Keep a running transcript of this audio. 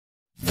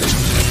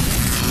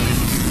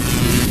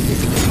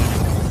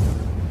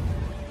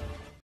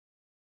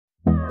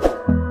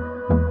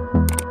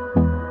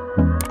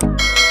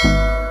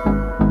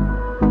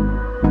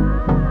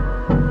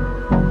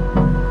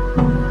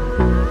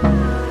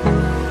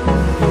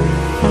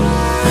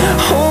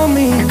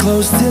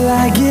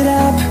I get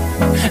up.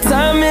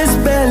 Time is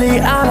barely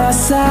on our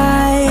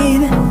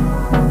side.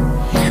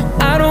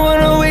 I don't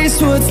wanna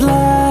waste what's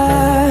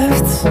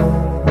left.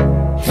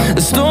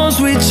 The storms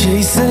we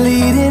chase are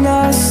leading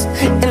us,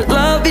 and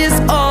love is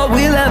all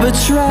we'll ever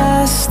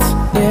trust.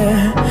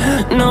 Yeah,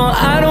 no,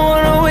 I don't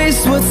wanna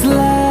waste what's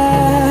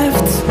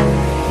left.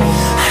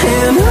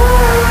 And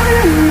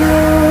on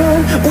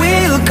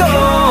we'll go,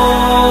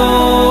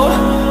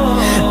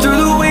 through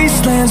the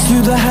wastelands,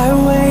 through the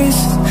highways,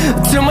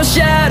 till my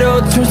shadow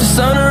turns to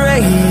sun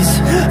rays.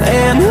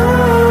 And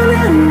on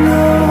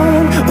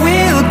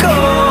we'll go,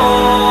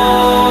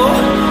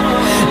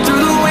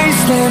 through the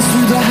wastelands,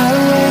 through the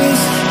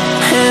highways,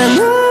 and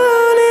on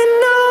we'll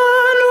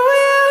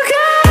go.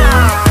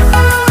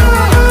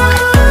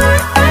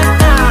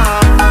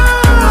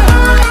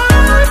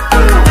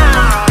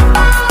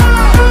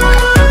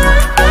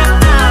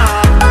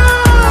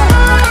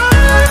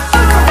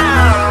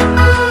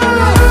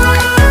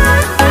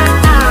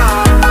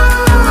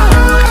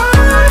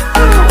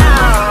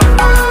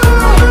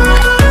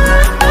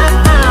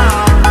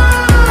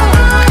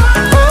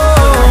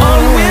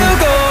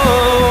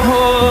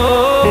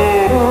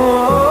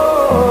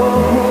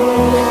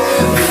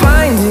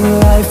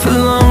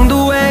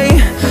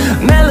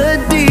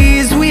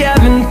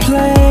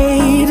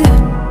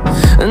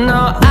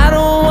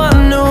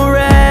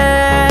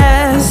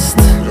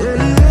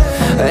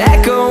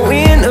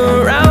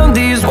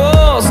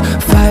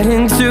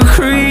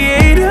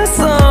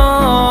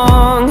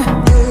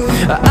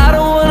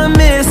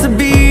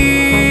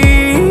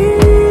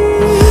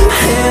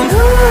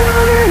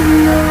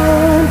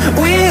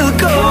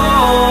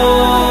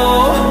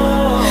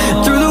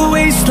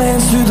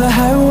 Through the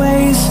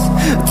highways,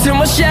 till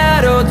my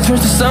shadow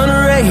turns to sun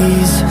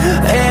rays.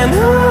 And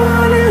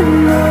on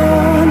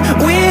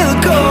we'll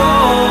go,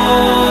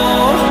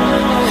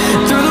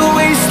 through the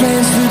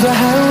wastelands, through the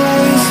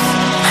highways,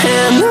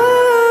 and on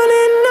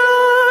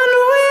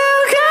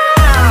we'll go.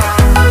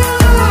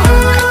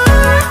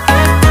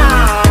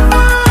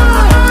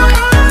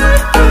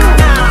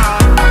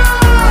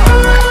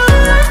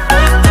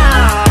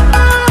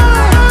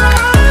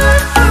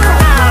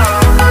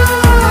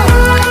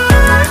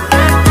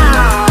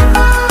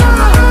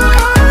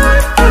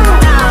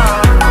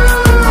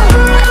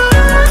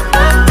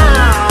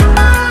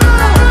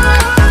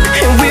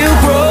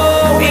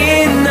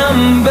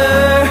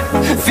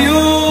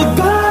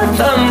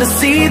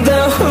 See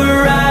the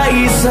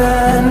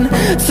horizon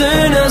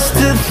turn us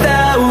to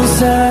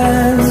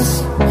thousands,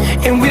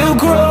 and we'll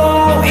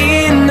grow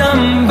in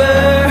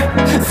number,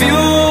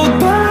 fueled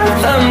by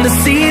them. To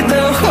see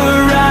the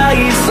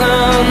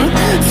horizon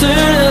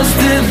turn us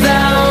to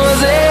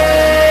thousands,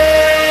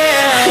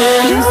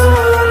 and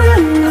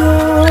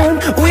on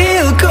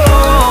we'll go,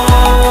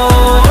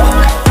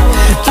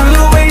 through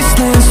the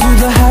wastelands, through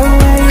the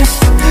highways,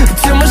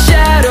 till my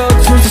shadow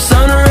turns to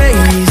sun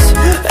rays.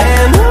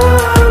 And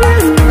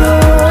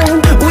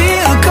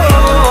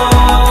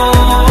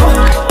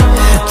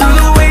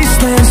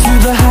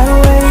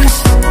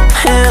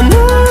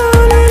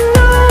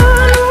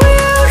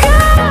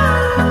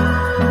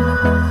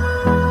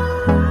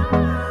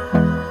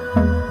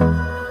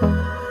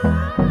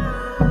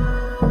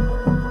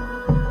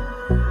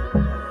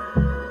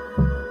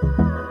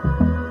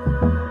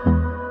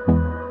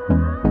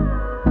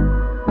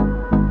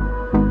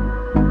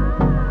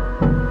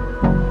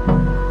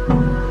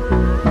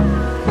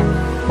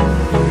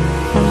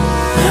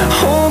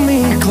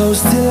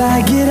close till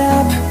I get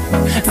up.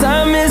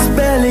 Time is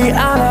barely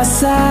on our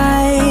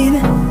side.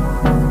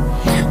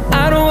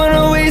 I don't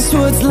wanna waste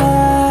what's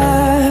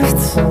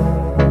left.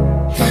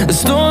 The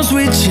storms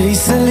we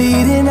chase are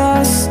leading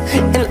us,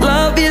 and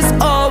love is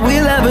all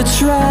we'll ever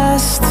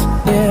trust.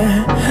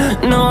 Yeah,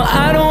 no,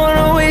 I don't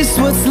wanna waste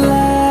what's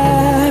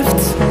left.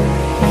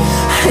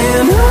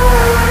 And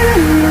on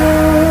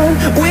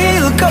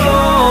we'll go,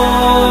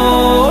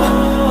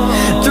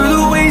 through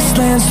the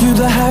wastelands, through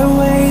the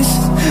highways,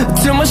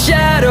 till my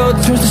shadow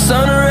turns to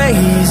sun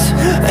rays.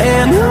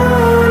 And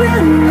on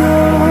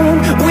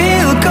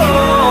we'll go,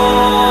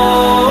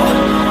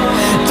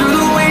 through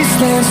the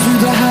wastelands, through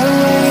the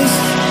highways,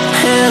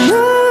 and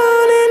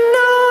on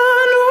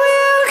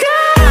we'll go.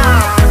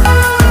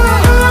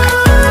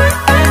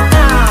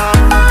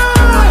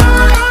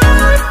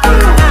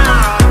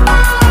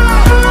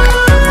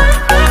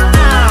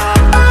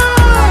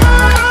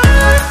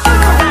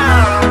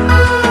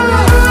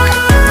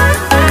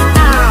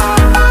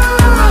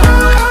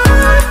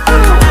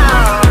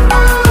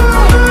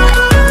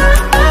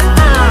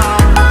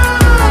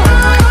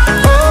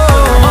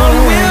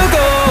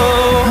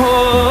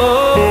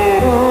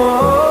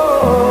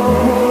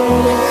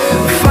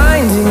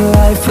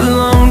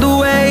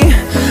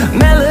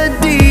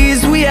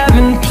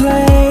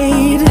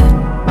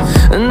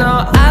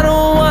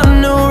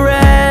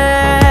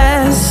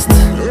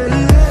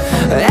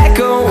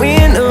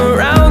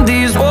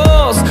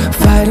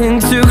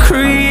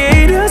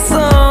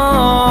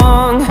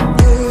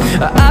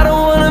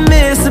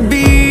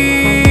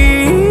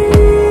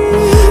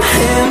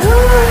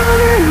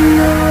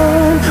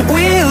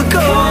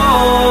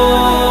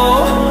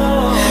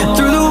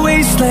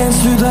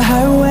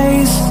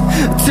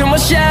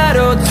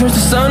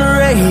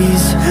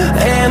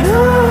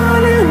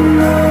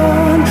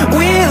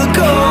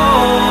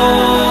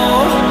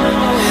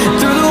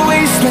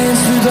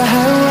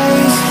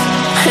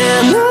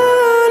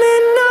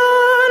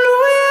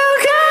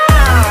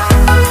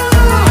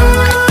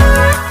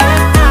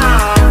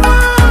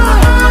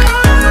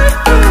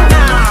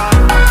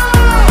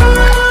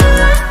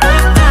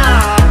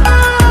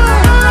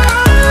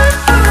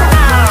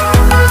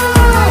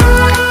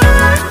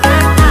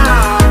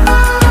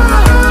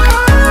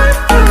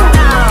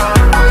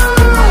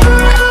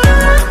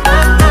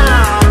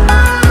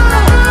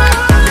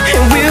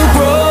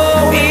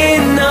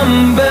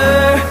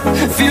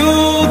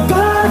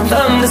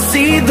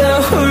 see the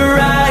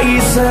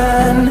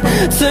horizon,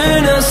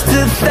 turn us to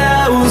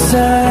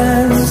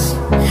thousands,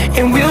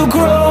 and we'll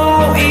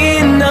grow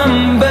in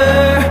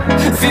number,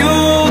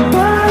 fueled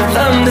by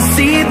them to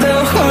see the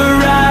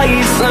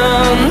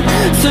horizon,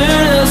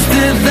 turn us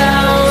to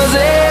thousands.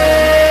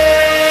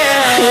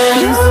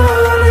 And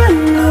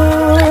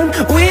on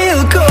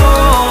we'll go,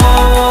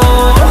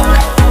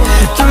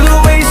 through the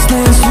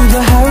wastelands, through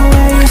the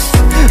highways,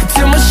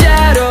 till my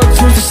shadow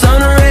turns to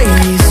sun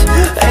rays.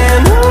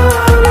 And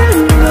on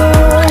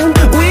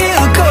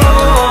we'll go,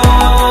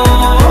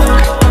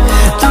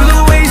 through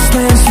the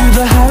wastelands, through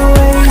the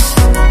highways.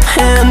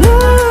 And on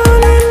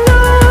we'll go.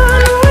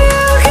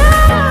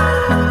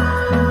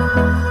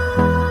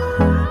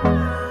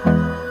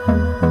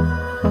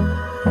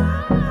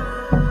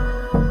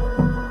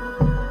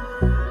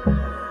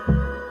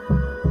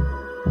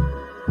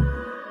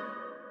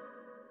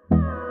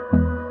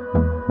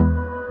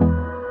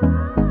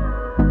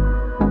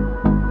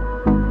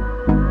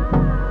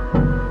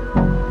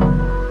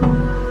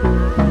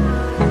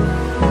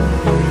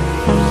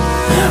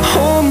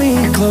 Hold me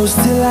close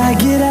till I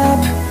get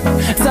up.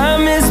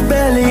 Time is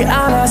barely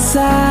on our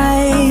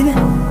side.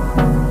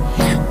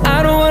 I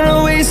don't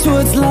wanna waste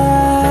what's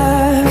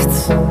left.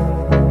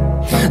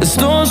 The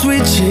storms we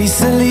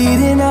chase are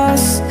leading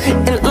us,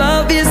 and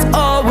love is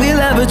all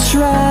we'll ever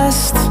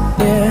trust.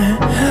 Yeah,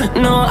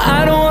 no,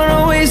 I don't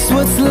wanna waste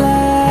what's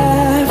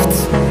left.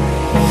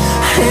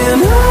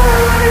 And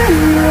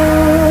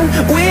on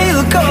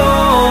we'll go,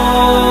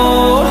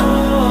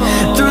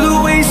 through the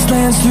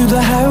wastelands, through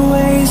the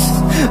highways,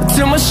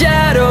 till my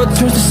shadow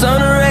turns to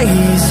sun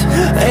rays.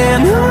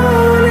 And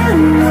on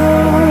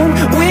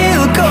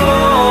we'll go,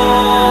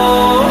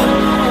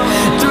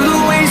 through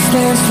the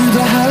wastelands, through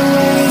the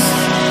highways.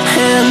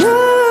 And on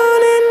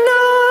we'll go.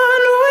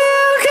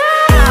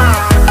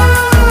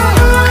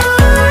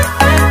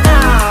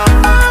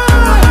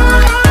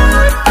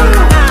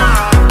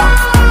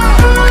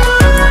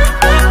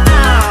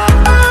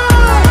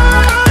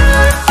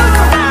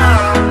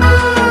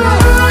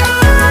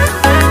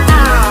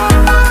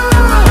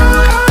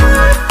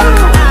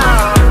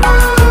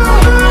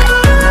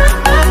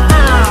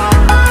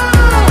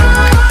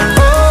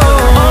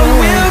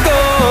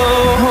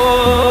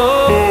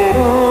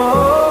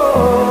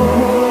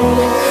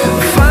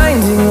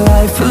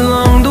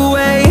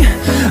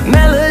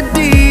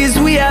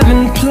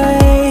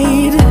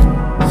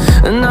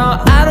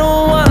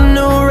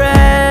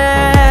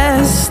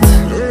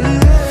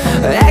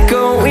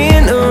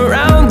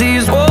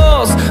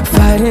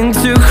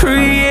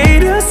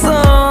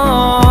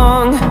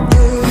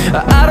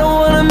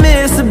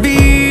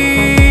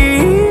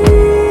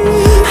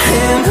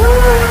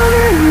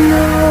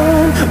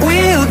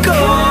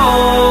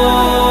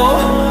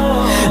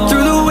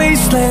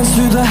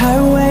 Through the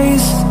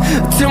highways,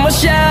 till my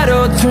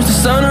shadow turns to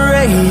sun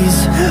rays.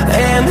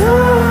 And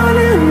on